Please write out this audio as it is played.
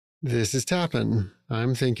This is Tappin'.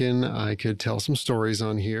 I'm thinking I could tell some stories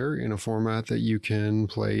on here in a format that you can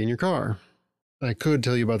play in your car. I could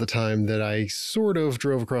tell you about the time that I sort of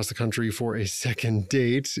drove across the country for a second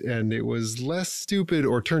date, and it was less stupid,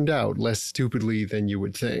 or turned out less stupidly than you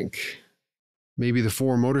would think. Maybe the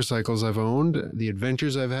 4 motorcycles I've owned, the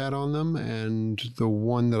adventures I've had on them, and the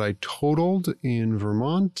one that I totaled in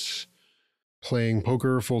Vermont, playing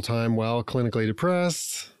poker full time while clinically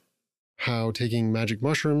depressed, how taking magic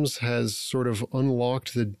mushrooms has sort of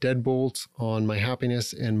unlocked the deadbolt on my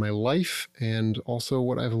happiness and my life, and also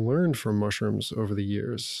what I've learned from mushrooms over the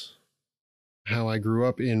years. How I grew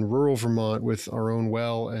up in rural Vermont with our own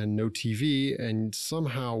well and no TV, and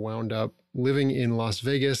somehow wound up living in Las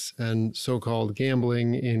Vegas and so-called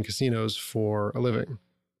gambling in casinos for a living.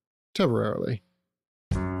 Temporarily.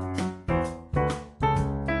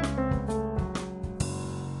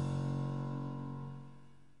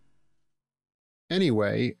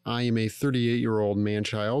 Anyway, I am a 38-year-old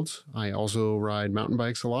man-child. I also ride mountain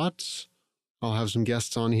bikes a lot. I'll have some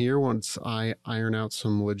guests on here once I iron out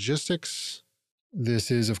some logistics.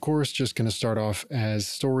 This is, of course, just going to start off as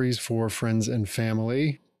stories for friends and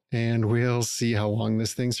family, and we'll see how long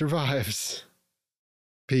this thing survives.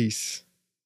 Peace.